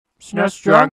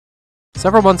SNESdrunk.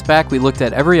 Several months back, we looked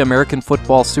at every American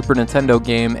football Super Nintendo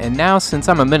game, and now, since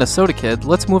I'm a Minnesota kid,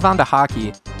 let's move on to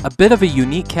hockey. A bit of a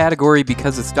unique category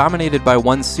because it's dominated by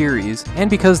one series, and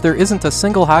because there isn't a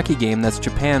single hockey game that's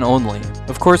Japan only.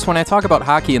 Of course, when I talk about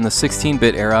hockey in the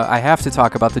 16-bit era, I have to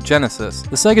talk about the Genesis.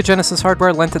 The Sega Genesis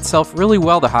hardware lent itself really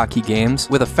well to hockey games,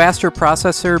 with a faster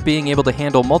processor being able to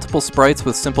handle multiple sprites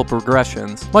with simple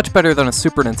progressions, much better than a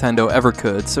Super Nintendo ever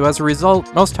could, so as a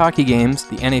result, most hockey games,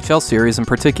 the NHL series in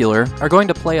particular, are going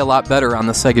to play a lot better on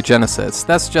the Sega Genesis.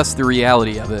 That's just the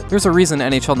reality of it. There's a reason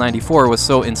NHL 94 was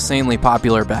so insanely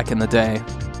popular back in the day.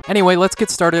 Anyway, let's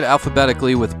get started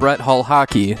alphabetically with Brett Hull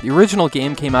Hockey. The original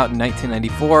game came out in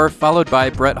 1994, followed by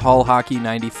Brett Hull Hockey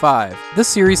 95. This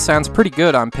series sounds pretty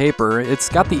good on paper. It's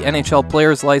got the NHL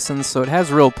Players license, so it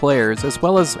has real players, as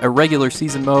well as a regular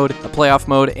season mode, a playoff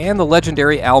mode, and the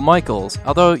legendary Al Michaels,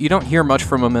 although you don't hear much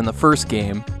from him in the first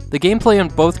game. The gameplay in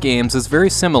both games is very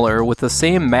similar, with the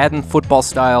same Madden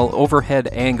football-style overhead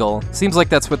angle. Seems like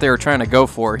that's what they were trying to go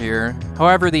for here.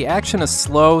 However, the action is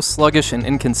slow, sluggish, and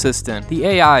inconsistent. The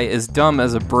AI is dumb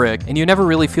as a brick, and you never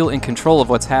really feel in control of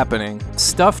what's happening.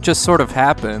 Stuff just sort of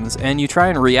happens, and you try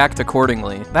and react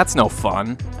accordingly. That's no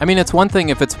fun. I mean, it's one thing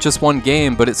if it's just one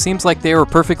game, but it seems like they were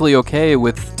perfectly okay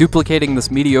with duplicating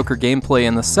this mediocre gameplay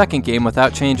in the second game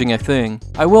without changing a thing.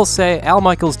 I will say, Al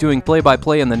Michaels doing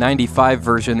play-by-play in the 95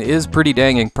 version is pretty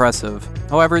dang impressive.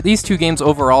 However, these two games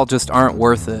overall just aren't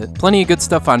worth it. Plenty of good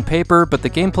stuff on paper, but the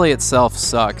gameplay itself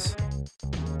sucks.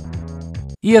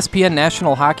 ESPN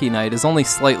National Hockey Night is only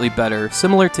slightly better.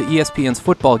 Similar to ESPN's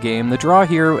football game, the draw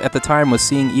here at the time was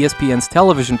seeing ESPN's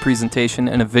television presentation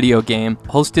in a video game,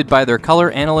 hosted by their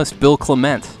color analyst Bill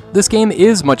Clement. This game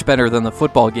is much better than the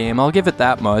football game, I'll give it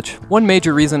that much. One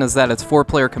major reason is that it's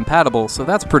 4-player compatible, so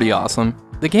that's pretty awesome.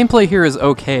 The gameplay here is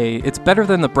okay. It's better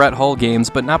than the Brett Hull games,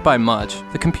 but not by much.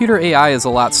 The computer AI is a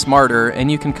lot smarter,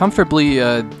 and you can comfortably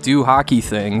do hockey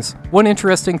things. One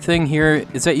interesting thing here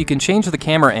is that you can change the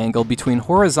camera angle between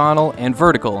horizontal and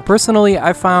vertical. Personally,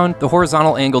 I found the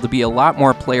horizontal angle to be a lot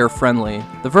more player-friendly.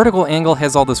 The vertical angle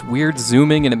has all this weird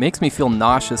zooming, and it makes me feel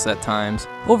nauseous at times.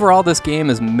 Overall, this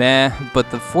game is meh, but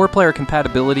the 4-player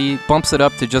compatibility bumps it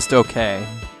up to just okay.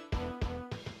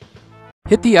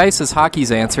 Hit the Ice is hockey's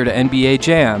answer to NBA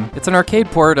Jam. It's an arcade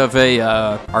port of a,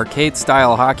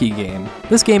 arcade-style hockey game.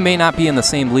 This game may not be in the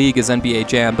same league as NBA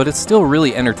Jam, but it's still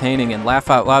really entertaining and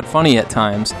laugh-out-loud funny at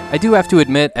times. I do have to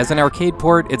admit, as an arcade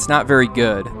port, it's not very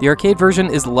good. The arcade version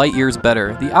is light years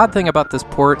better. The odd thing about this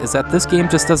port is that this game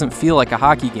just doesn't feel like a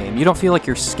hockey game. You don't feel like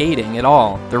you're skating at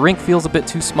all. The rink feels a bit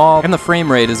too small, and the frame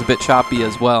rate is a bit choppy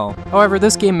as well. However,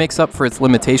 this game makes up for its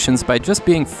limitations by just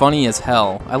being funny as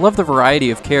hell. I love the variety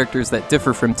of characters that differ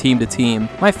from team to team.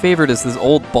 My favorite is this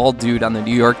old bald dude on the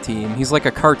New York team. He's like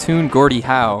a cartoon Gordie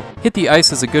Howe. Hit the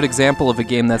Ice is a good example of a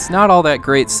game that's not all that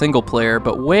great single player,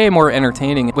 but way more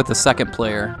entertaining with the second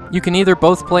player. You can either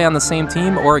both play on the same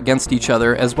team or against each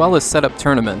other, as well as set up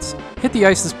tournaments. Hit the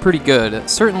Ice is pretty good,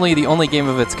 certainly the only game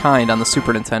of its kind on the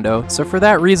Super Nintendo, so for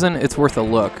that reason, it's worth a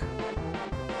look.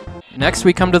 Next,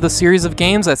 we come to the series of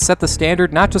games that set the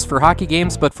standard not just for hockey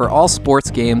games, but for all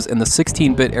sports games in the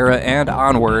 16-bit era and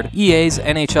onward, EA's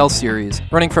NHL series.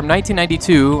 Running from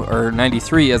 1992, or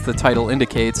 93 as the title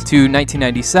indicates, to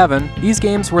 1997, these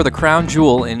games were the crown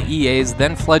jewel in EA's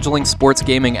then-fledgling sports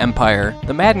gaming empire.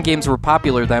 The Madden games were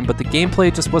popular then, but the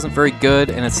gameplay just wasn't very good,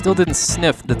 and it still didn't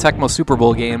sniff the Tecmo Super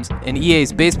Bowl games, and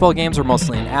EA's baseball games were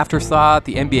mostly an afterthought.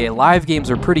 The NBA Live games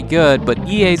were pretty good, but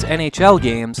EA's NHL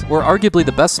games were arguably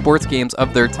the best sports games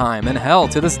of their time, and hell,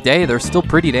 to this day, they're still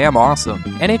pretty damn awesome.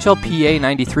 NHLPA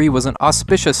 93 was an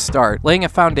auspicious start, laying a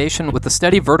foundation with a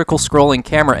steady vertical scrolling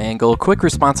camera angle, quick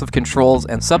responsive controls,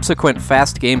 and subsequent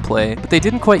fast gameplay, but they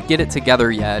didn't quite get it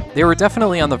together yet. They were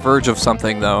definitely on the verge of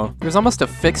something, though. There's almost a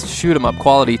fixed shoot-'em-up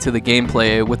quality to the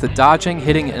gameplay, with the dodging,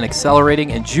 hitting, and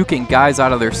accelerating, and juking guys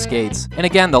out of their skates. And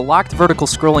again, the locked vertical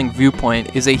scrolling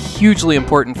viewpoint is a hugely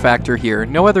important factor here.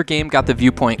 No other game got the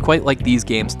viewpoint quite like these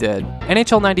games did.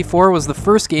 NHL 94 was the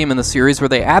first game in the series where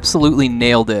they absolutely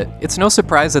nailed it. It's no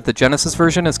surprise that the Genesis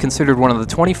version is considered one of the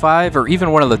 25 or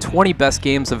even one of the 20 best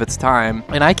games of its time,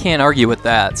 and I can't argue with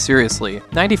that, seriously.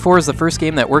 94 is the first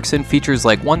game that works in features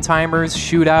like one-timers,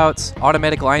 shootouts,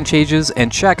 automatic line changes,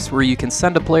 and checks where you can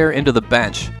send a player into the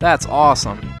bench. That's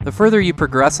awesome. The further you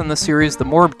progress in the series, the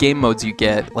more game modes you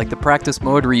get, like the practice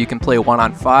mode where you can play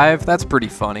 1-on-5, that's pretty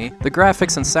funny. The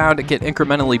graphics and sound get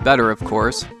incrementally better, of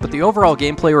course, but the overall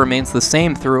gameplay remains the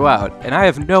same throughout throughout, and I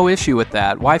have no issue with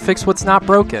that. Why fix what's not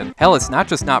broken? Hell, it's not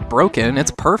just not broken,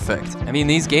 it's perfect. I mean,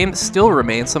 these games still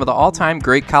remain some of the all-time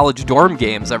great college dorm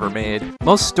games ever made.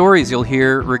 Most stories you'll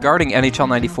hear regarding NHL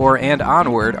 94 and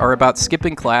onward are about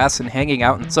skipping class and hanging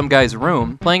out in some guy's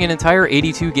room, playing an entire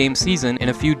 82-game season in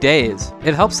a few days.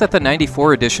 It helps that the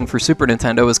 94 edition for Super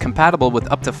Nintendo is compatible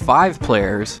with up to 5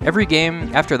 players. Every game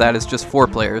after that is just 4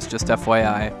 players, just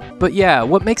FYI. But yeah,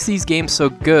 what makes these games so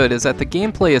good is that the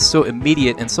gameplay is so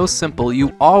immediate and so simple,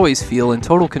 you always feel in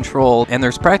total control, and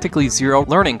there's practically zero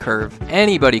learning curve.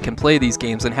 Anybody can play these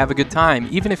games and have a good time,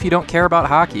 even if you don't care about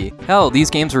hockey. Hell, these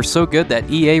games were so good that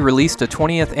EA released a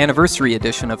 20th anniversary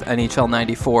edition of NHL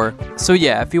 94. So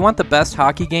yeah, if you want the best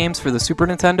hockey games for the Super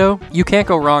Nintendo, you can't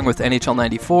go wrong with NHL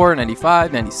 94,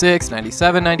 95, 96,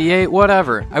 97, 98,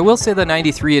 whatever. I will say the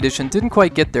 93 edition didn't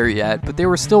quite get there yet, but they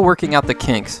were still working out the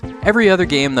kinks. Every other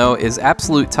game, though, is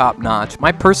absolute top-notch.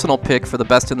 My personal pick for the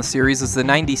best in the series is the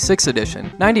 96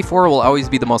 edition. 94 will always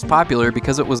be the most popular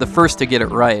because it was the first to get it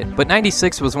right, but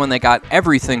 96 was when they got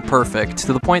everything perfect,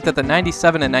 to the point that the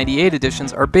 97 and 98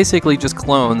 editions are basically just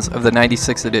clones of the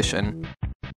 96 edition.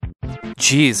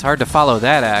 Geez, hard to follow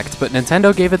that act, but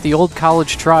Nintendo gave it the old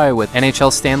college try with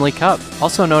NHL Stanley Cup,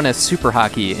 also known as Super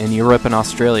Hockey in Europe and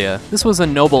Australia. This was a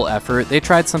noble effort. They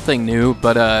tried something new,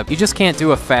 but you just can't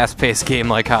do a fast-paced game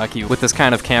like hockey with this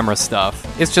kind of camera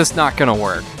stuff. It's just not gonna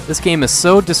work. This game is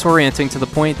so disorienting to the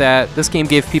point that this game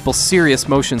gave people serious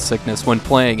motion sickness when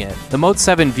playing it. The Mode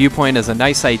 7 viewpoint is a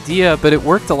nice idea, but it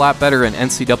worked a lot better in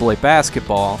NCAA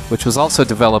basketball, which was also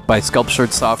developed by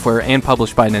Sculptured Software and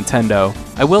published by Nintendo.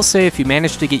 I will say if you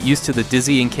manage to get used to the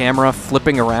dizzying camera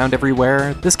flipping around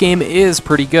everywhere, this game is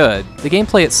pretty good. The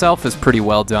gameplay itself is pretty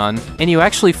well done, and you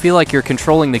actually feel like you're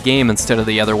controlling the game instead of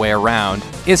the other way around.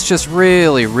 It's just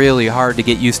really, really hard to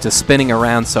get used to spinning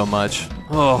around so much.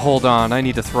 Oh, hold on, I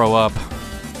need to throw up.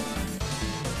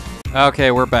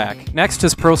 Okay, we're back. Next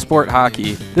is Pro Sport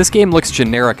Hockey. This game looks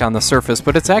generic on the surface,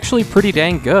 but it's actually pretty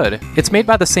dang good. It's made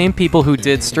by the same people who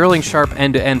did Sterling Sharp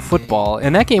End-to-End Football,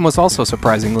 and that game was also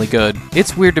surprisingly good.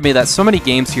 It's weird to me that so many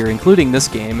games here, including this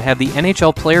game, have the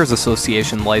NHL Players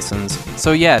Association license.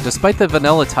 So yeah, despite the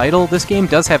vanilla title, this game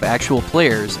does have actual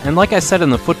players, and like I said in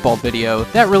the football video,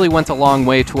 that really went a long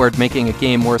way toward making a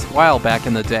game worthwhile back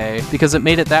in the day, because it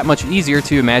made it that much easier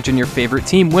to imagine your favorite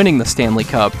team winning the Stanley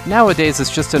Cup. Nowadays,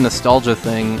 it's just a nostalgia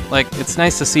thing. Like, it's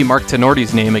nice to see Mark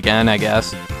Tenorti's name again, I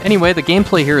guess. Anyway, the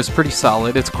gameplay here is pretty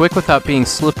solid. It's quick without being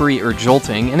slippery or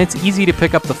jolting, and it's easy to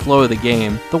pick up the flow of the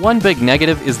game. The one big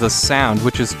negative is the sound,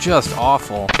 which is just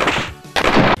awful.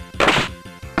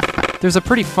 There's a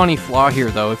pretty funny flaw here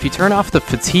though. If you turn off the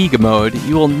fatigue mode,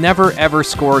 you will never ever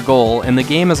score a goal, and the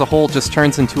game as a whole just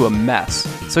turns into a mess.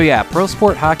 So yeah, Pro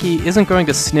Sport Hockey isn't going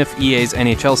to sniff EA's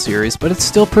NHL series, but it's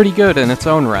still pretty good in its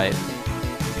own right.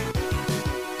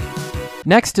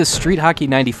 Next is Street Hockey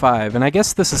 95, and I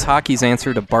guess this is hockey's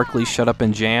answer to Barkley's Shut Up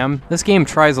and Jam. This game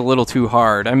tries a little too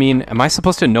hard. I mean, am I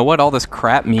supposed to know what all this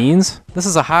crap means? This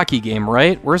is a hockey game,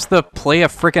 right? Where's the play a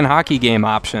frickin' hockey game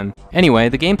option? Anyway,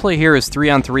 the gameplay here is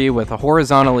 3-on-3 with a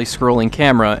horizontally scrolling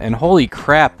camera, and holy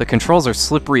crap, the controls are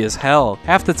slippery as hell.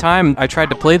 Half the time I tried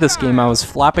to play this game, I was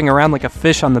flopping around like a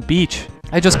fish on the beach.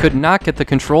 I just could not get the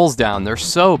controls down, they're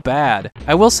so bad.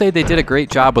 I will say they did a great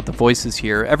job with the voices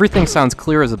here, everything sounds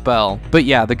clear as a bell. But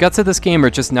yeah, the guts of this game are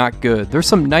just not good. There's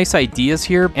some nice ideas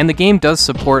here, and the game does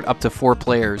support up to 4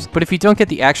 players. But if you don't get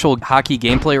the actual hockey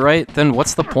gameplay right, then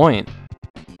what's the point?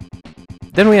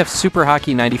 Then we have Super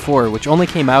Hockey 94, which only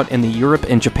came out in the Europe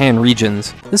and Japan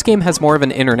regions. This game has more of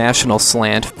an international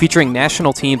slant, featuring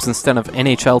national teams instead of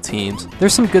NHL teams.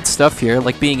 There's some good stuff here,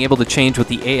 like being able to change what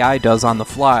the AI does on the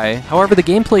fly. However, the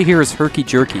gameplay here is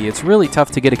herky-jerky. It's really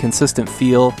tough to get a consistent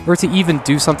feel, or to even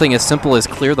do something as simple as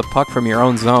clear the puck from your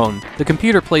own zone. The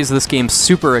computer plays this game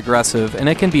super aggressive, and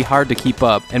it can be hard to keep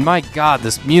up. And my god,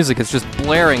 this music is just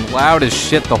blaring loud as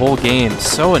shit the whole game.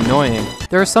 So annoying.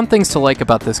 There are some things to like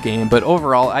about this game, but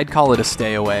overall, I'd call it a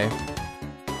stay away.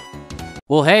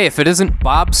 Well, hey, if it isn't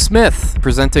Bob Smith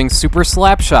presenting Super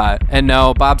Slapshot. And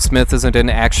no, Bob Smith isn't an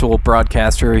actual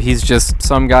broadcaster, he's just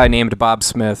some guy named Bob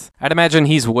Smith. I'd imagine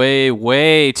he's way,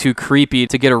 way too creepy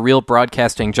to get a real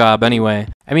broadcasting job anyway.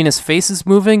 I mean, his face is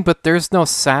moving, but there's no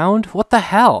sound? What the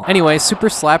hell? Anyway, Super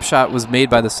Slapshot was made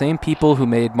by the same people who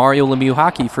made Mario Lemieux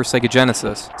Hockey for Sega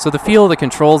Genesis, so the feel of the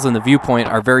controls and the viewpoint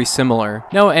are very similar.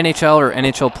 No NHL or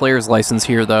NHL Players license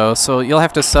here though, so you'll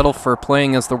have to settle for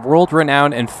playing as the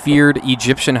world-renowned and feared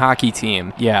Egyptian hockey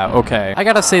team. Yeah, okay. I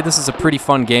gotta say this is a pretty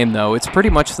fun game though. It's pretty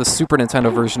much the Super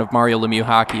Nintendo version of Mario Lemieux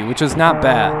Hockey, which is not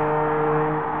bad.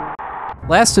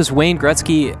 Last is Wayne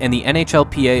Gretzky and the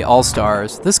NHLPA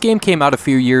All-Stars. This game came out a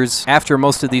few years after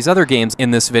most of these other games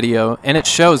in this video, and it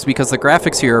shows because the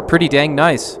graphics here are pretty dang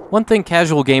nice. One thing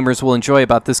casual gamers will enjoy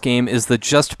about this game is the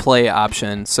just play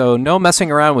option, so no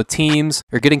messing around with teams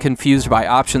or getting confused by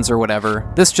options or whatever.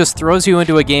 This just throws you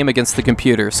into a game against the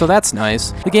computer, so that's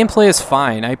nice. The gameplay is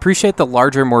fine. I appreciate the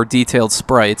larger, more detailed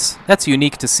sprites. That's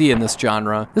unique to see in this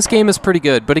genre. This game is pretty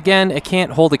good, but again, it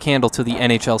can't hold a candle to the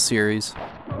NHL series.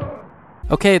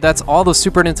 Okay, that's all the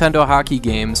Super Nintendo hockey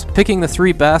games. Picking the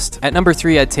 3 best, at number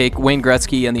 3 I'd take Wayne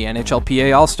Gretzky and the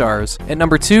NHLPA All-Stars. At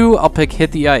number 2, I'll pick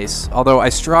Hit the Ice, although I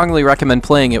strongly recommend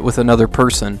playing it with another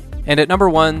person. And at number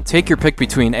 1, take your pick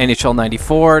between NHL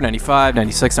 94, 95,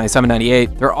 96, 97,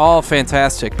 98. They're all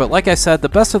fantastic, but like I said, the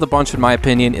best of the bunch in my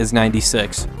opinion is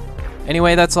 96.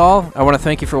 Anyway, that's all. I want to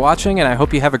thank you for watching, and I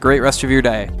hope you have a great rest of your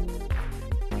day.